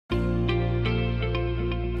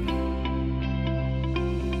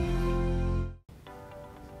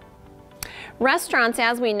Restaurants,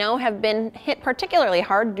 as we know, have been hit particularly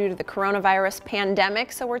hard due to the coronavirus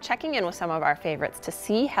pandemic, so we're checking in with some of our favorites to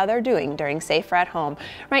see how they're doing during Safer at Home.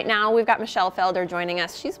 Right now, we've got Michelle Felder joining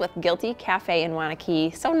us. She's with Guilty Cafe in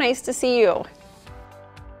Waunakee. So nice to see you.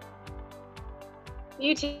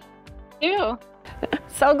 You too.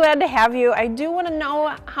 So glad to have you. I do want to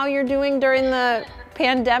know how you're doing during the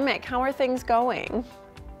pandemic. How are things going?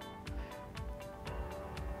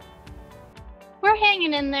 We're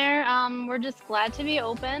hanging in there. We're just glad to be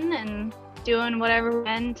open and doing whatever we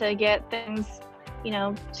can to get things,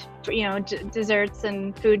 desserts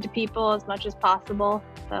and food to people as much as possible.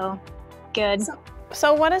 So good.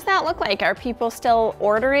 So what does that look like? Are people still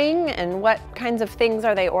ordering, and what kinds of things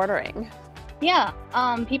are they ordering? Yeah,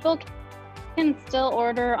 people can still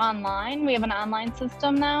order online. We have an online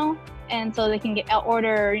system now, and so they can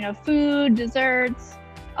order, food, desserts,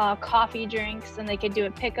 coffee, drinks, and they could do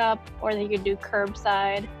a pickup or they could do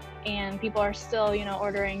curbside. And people are still,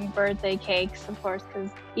 ordering birthday cakes, of course, because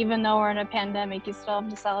even though we're in a pandemic, you still have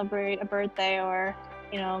to celebrate a birthday or,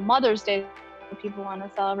 Mother's Day. People want to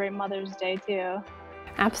celebrate Mother's Day too.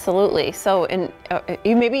 Absolutely. So,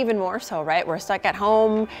 maybe even more so, right? We're stuck at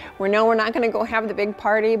home. We know we're not going to go have the big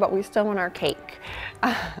party, but we still want our cake.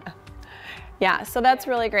 Yeah, so that's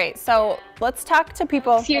really great. So let's talk to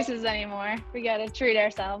people. No excuses anymore. We got to treat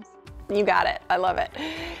ourselves. You got it. I love it.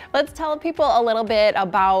 Let's tell people a little bit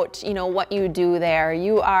about, what you do there.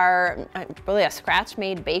 You are really a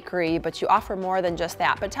scratch-made bakery, but you offer more than just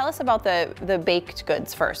that. But tell us about the baked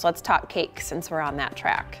goods first. Let's talk cakes since we're on that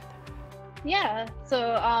track. Yeah,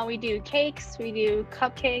 so we do cakes, we do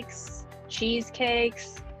cupcakes, cheesecake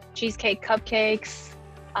cupcakes,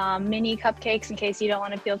 mini cupcakes in case you don't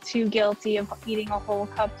want to feel too guilty of eating a whole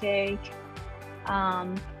cupcake.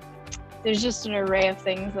 There's just an array of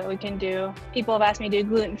things that we can do. People have asked me to do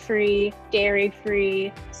gluten-free,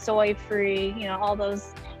 dairy-free, soy-free, all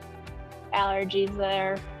those allergies that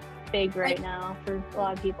are big right now for a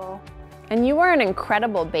lot of people. And you are an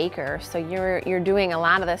incredible baker, so you're doing a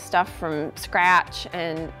lot of this stuff from scratch,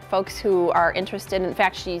 and folks who are interested, in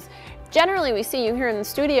fact, generally we see you here in the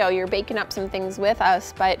studio, you're baking up some things with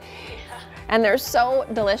us, and they're so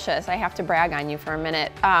delicious. I have to brag on you for a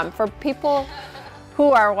minute. For people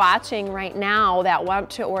who are watching right now that want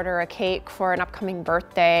to order a cake for an upcoming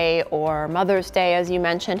birthday or Mother's Day, as you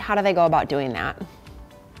mentioned, how do they go about doing that?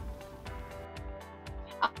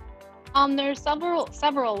 There's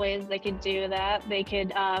several ways they could do that. They could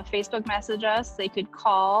Facebook message us, they could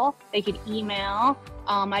call, they could email.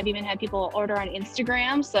 I've even had people order on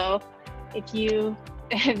Instagram. So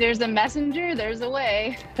if there's a messenger, there's a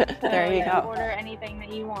way. There you go. Order anything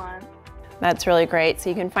that you want. That's really great. So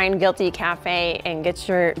you can find Guilty Cafe and get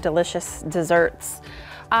your delicious desserts.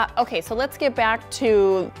 Okay, so let's get back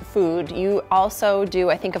to food. You also do,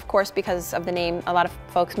 I think, of course, because of the name, a lot of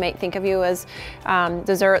folks may think of you as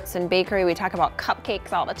desserts and bakery. We talk about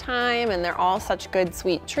cupcakes all the time, and they're all such good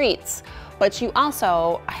sweet treats. But you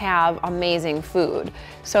also have amazing food.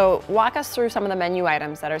 So walk us through some of the menu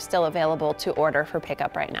items that are still available to order for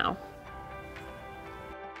pickup right now.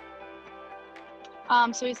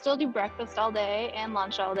 So we still do breakfast all day and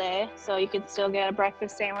lunch all day. So you could still get a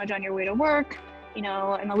breakfast sandwich on your way to work. In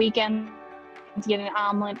the weekend, get an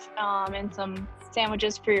omelet and some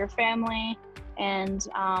sandwiches for your family, and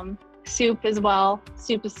soup as well.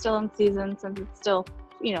 Soup is still in season since it's still,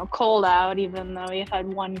 cold out, even though we've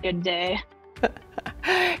had one good day.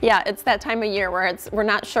 Yeah, it's that time of year where we're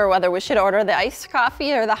not sure whether we should order the iced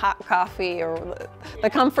coffee or the hot coffee or the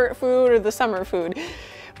comfort food or the summer food.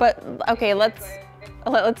 But okay, let's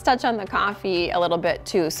touch on the coffee a little bit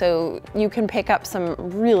too. So you can pick up some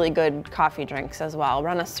really good coffee drinks as well.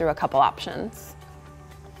 Run us through a couple options.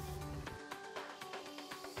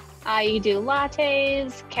 You do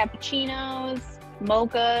lattes, cappuccinos,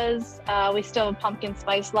 mochas. We still have a pumpkin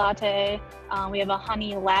spice latte. We have a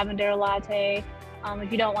honey lavender latte.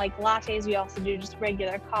 If you don't like lattes, we also do just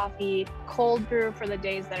regular coffee, cold brew for the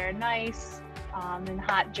days that are nice, and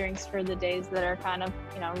hot drinks for the days that are kind of,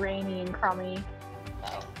 rainy and crummy.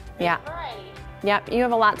 So, yeah. Yep, you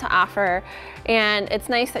have a lot to offer, and it's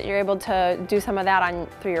nice that you're able to do some of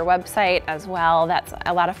that through your website as well. That's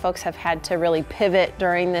a lot of folks have had to really pivot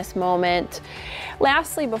during this moment.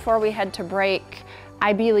 Lastly, before we head to break,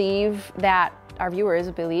 I believe that our viewers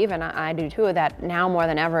believe, and I do too, that now more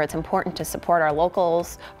than ever it's important to support our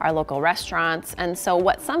locals, our local restaurants. And so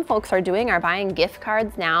what some folks are doing are buying gift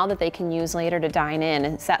cards now that they can use later to dine in.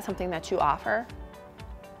 Is that something that you offer?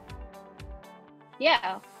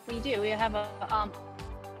 Yeah, we do. We have a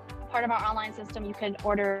part of our online system. You can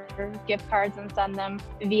order gift cards and send them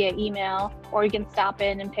via email, or you can stop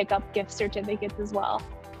in and pick up gift certificates as well.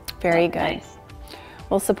 Very That's good. nice.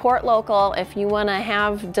 Well, support local. If you want to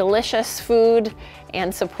have delicious food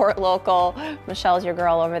and support local, Michelle's your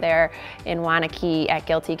girl over there in Wanakee at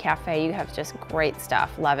Guilty Cafe. You have just great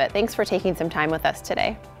stuff. Love it. Thanks for taking some time with us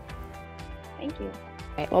today. Thank you.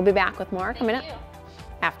 All right, we'll be back with more coming up Thank you.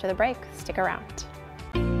 after the break. Stick around.